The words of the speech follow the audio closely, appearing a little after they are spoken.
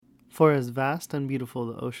For as vast and beautiful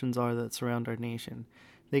the oceans are that surround our nation,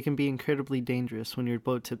 they can be incredibly dangerous when your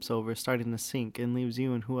boat tips over, starting to sink, and leaves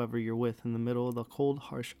you and whoever you're with in the middle of the cold,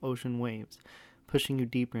 harsh ocean waves, pushing you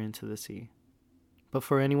deeper into the sea. But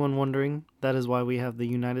for anyone wondering, that is why we have the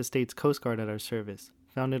United States Coast Guard at our service,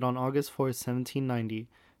 founded on August 4, 1790,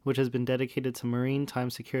 which has been dedicated to maritime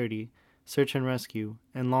security, search and rescue,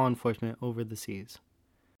 and law enforcement over the seas.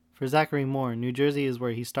 For Zachary Moore, New Jersey is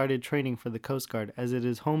where he started training for the Coast Guard, as it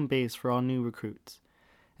is home base for all new recruits.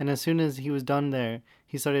 And as soon as he was done there,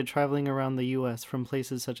 he started traveling around the U.S. from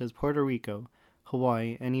places such as Puerto Rico,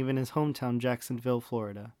 Hawaii, and even his hometown Jacksonville,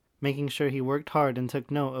 Florida, making sure he worked hard and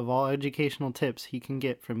took note of all educational tips he can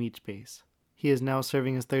get from each base. He is now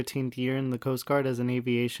serving his 13th year in the Coast Guard as an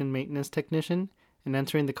aviation maintenance technician, and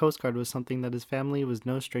entering the Coast Guard was something that his family was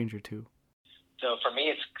no stranger to. So for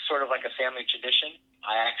me, it's sort of like a family tradition.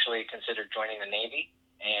 I actually considered joining the Navy,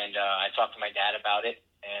 and I talked to my dad about it,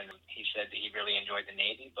 and he said that he really enjoyed the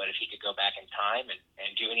Navy, but if he could go back in time and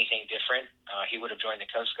do anything different, he would have joined the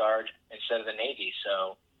Coast Guard instead of the Navy.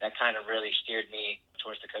 So that kind of really steered me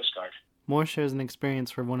towards the Coast Guard. Moore shares an experience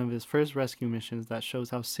for one of his first rescue missions that shows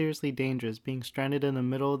how seriously dangerous being stranded in the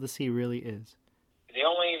middle of the sea really is. The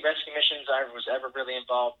only rescue missions I was ever really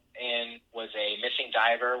involved in was a missing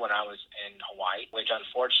diver when I was in Hawaii, which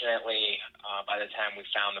unfortunately, by the time we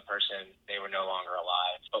found the person, they were no longer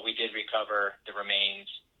alive. But we did recover the remains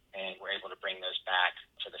and were able to bring those back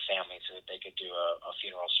to the family so that they could do a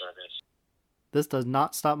funeral service. This does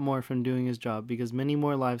not stop Moore from doing his job because many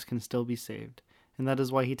more lives can still be saved, and that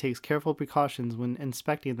is why he takes careful precautions when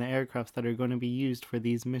inspecting the aircrafts that are going to be used for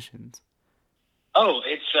these missions. Oh,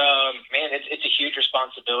 it's a huge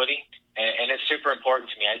responsibility, and it's super important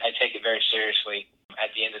to me. I take it very seriously.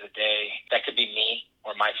 At the end of the day, that could be me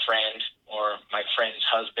or my friend or my friend's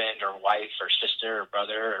husband or wife or sister or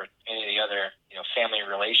brother or any of the other, family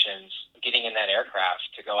relations getting in that aircraft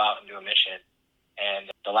to go out and do a mission.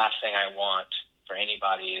 And the last thing I want for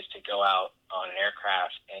anybody is to go out on an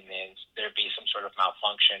aircraft and then there be some sort of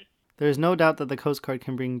malfunction. There is no doubt that the Coast Guard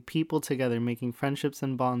can bring people together, making friendships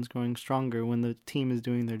and bonds growing stronger when the team is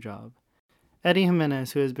doing their job. Eddie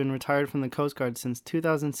Jimenez, who has been retired from the Coast Guard since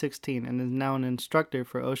 2016 and is now an instructor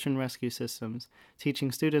for ocean rescue systems,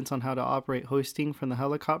 teaching students on how to operate hoisting from the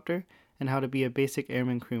helicopter and how to be a basic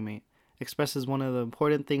airman crewmate, expresses one of the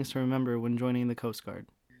important things to remember when joining the Coast Guard.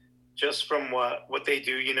 Just from what they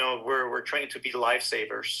do, we're trained to be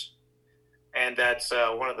lifesavers. And that's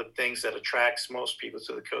one of the things that attracts most people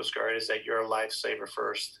to the Coast Guard is that you're a lifesaver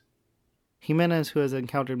first. Jimenez, who has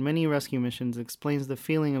encountered many rescue missions, explains the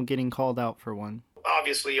feeling of getting called out for one.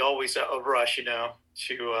 Obviously, always a rush,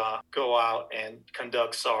 to go out and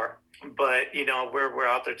conduct SAR. But, we're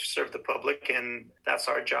out there to serve the public, and that's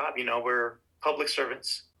our job. We're public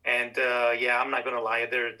servants. And, I'm not going to lie,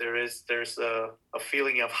 there's a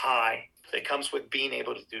feeling of high that comes with being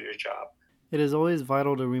able to do your job. It is always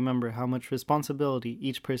vital to remember how much responsibility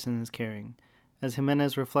each person is carrying, as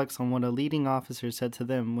Jimenez reflects on what a leading officer said to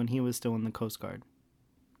them when he was still in the Coast Guard.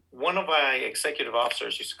 One of my executive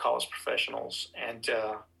officers used to call us professionals, and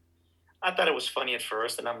I thought it was funny at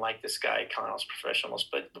first, and I'm like, this guy calling us professionals,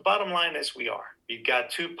 but the bottom line is we are. You've got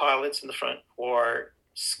two pilots in the front who are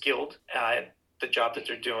skilled at the job that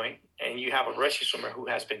they're doing, and you have a rescue swimmer who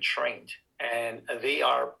has been trained, and they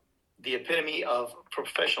are the epitome of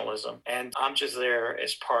professionalism. And I'm just there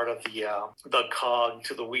as part of the cog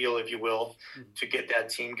to the wheel, if you will, to get that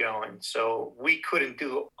team going. So we couldn't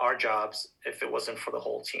do our jobs if it wasn't for the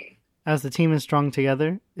whole team. As the team is strong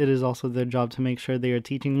together, it is also their job to make sure they are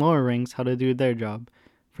teaching lower ranks how to do their job.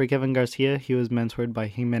 For Kevin Garcia, he was mentored by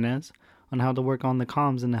Jimenez on how to work on the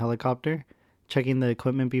comms in the helicopter, checking the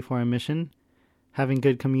equipment before a mission, having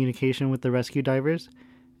good communication with the rescue divers,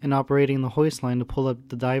 and operating the hoist line to pull up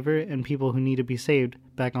the diver and people who need to be saved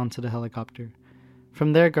back onto the helicopter.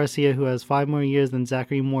 From there, Garcia, who has 5 more years than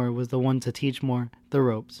Zachary Moore, was the one to teach Moore the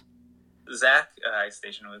ropes. Zach, I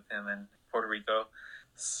stationed with him in Puerto Rico,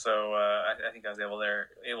 so I think I was able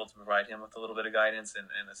to provide him with a little bit of guidance and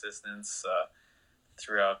assistance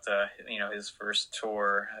throughout his first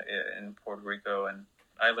tour in Puerto Rico, and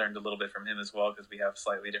I learned a little bit from him as well because we have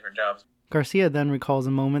slightly different jobs. Garcia then recalls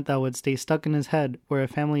a moment that would stay stuck in his head where a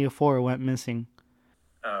family of 4 went missing.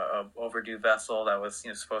 A overdue vessel that was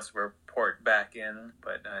supposed to report back in,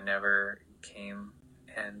 but never came.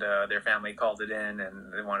 And their family called it in,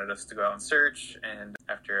 and they wanted us to go out and search. And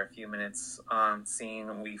after a few minutes on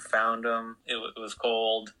scene, we found them. It was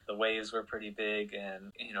cold. The waves were pretty big,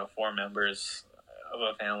 and 4 members of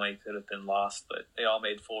a family could have been lost, but they all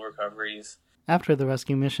made full recoveries. After the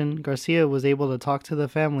rescue mission, Garcia was able to talk to the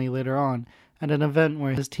family later on at an event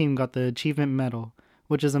where his team got the Achievement Medal,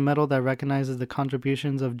 which is a medal that recognizes the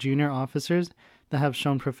contributions of junior officers that have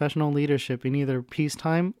shown professional leadership in either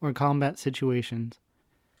peacetime or combat situations.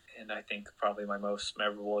 And I think probably my most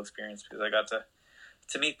memorable experience, because I got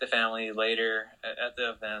to meet the family later at the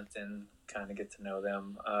event and kind of get to know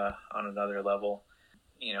them on another level.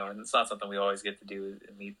 And it's not something we always get to do,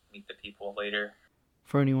 meet the people later.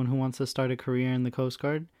 For anyone who wants to start a career in the Coast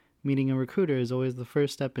Guard, meeting a recruiter is always the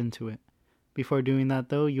first step into it. Before doing that,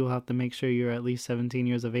 though, you'll have to make sure you're at least 17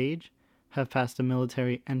 years of age, have passed a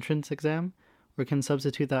military entrance exam, or can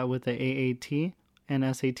substitute that with the AAT and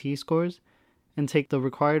SAT scores, and take the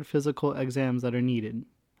required physical exams that are needed.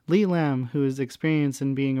 Lee Lamb, who is experienced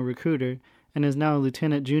in being a recruiter and is now a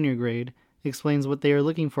lieutenant junior grade, explains what they are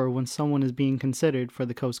looking for when someone is being considered for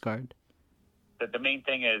the Coast Guard. The main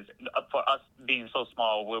thing is, for us being so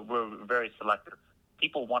small, we're very selective.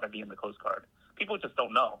 People want to be in the Coast Guard. People just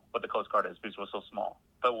don't know what the Coast Guard is because we're so small.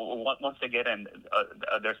 But once they get in,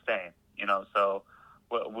 they're staying. So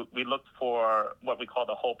we look for what we call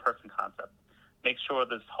the whole person concept. Make sure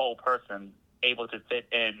this whole person able to fit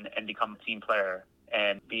in and become a team player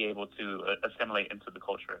and be able to assimilate into the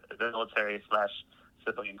culture, the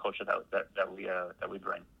military/civilian culture that we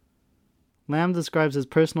bring. Lamb describes his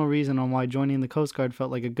personal reason on why joining the Coast Guard felt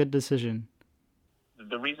like a good decision.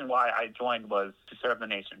 The reason why I joined was to serve the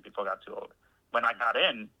nation before I got too old. When I got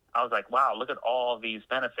in, I was like, wow, look at all these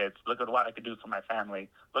benefits. Look at what I could do for my family.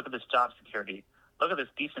 Look at this job security. Look at this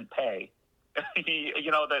decent pay.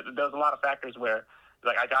 There's a lot of factors where,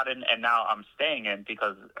 I got in and now I'm staying in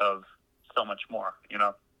because of so much more,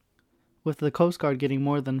 With the Coast Guard getting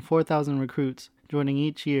more than 4,000 recruits joining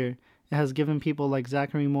each year, it has given people like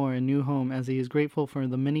Zachary Moore a new home, as he is grateful for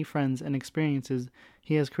the many friends and experiences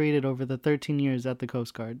he has created over the 13 years at the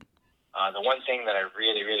Coast Guard. The one thing that I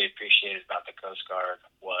really, really appreciated about the Coast Guard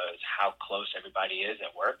was how close everybody is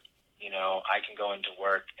at work. I can go into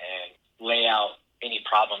work and lay out any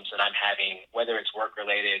problems that I'm having, whether it's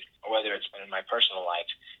work-related or whether it's in my personal life.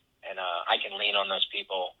 And I can lean on those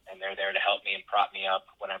people, and they're there to help me and prop me up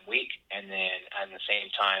when I'm weak. And then at the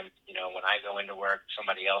same time, when I go into work,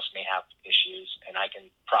 somebody else may have issues, and I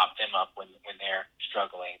can prop them up when they're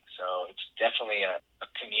struggling. So it's definitely a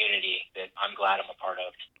community that I'm glad I'm a part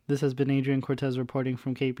of. This has been Adrian Cortez reporting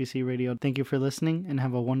from KPC Radio. Thank you for listening, and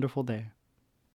have a wonderful day.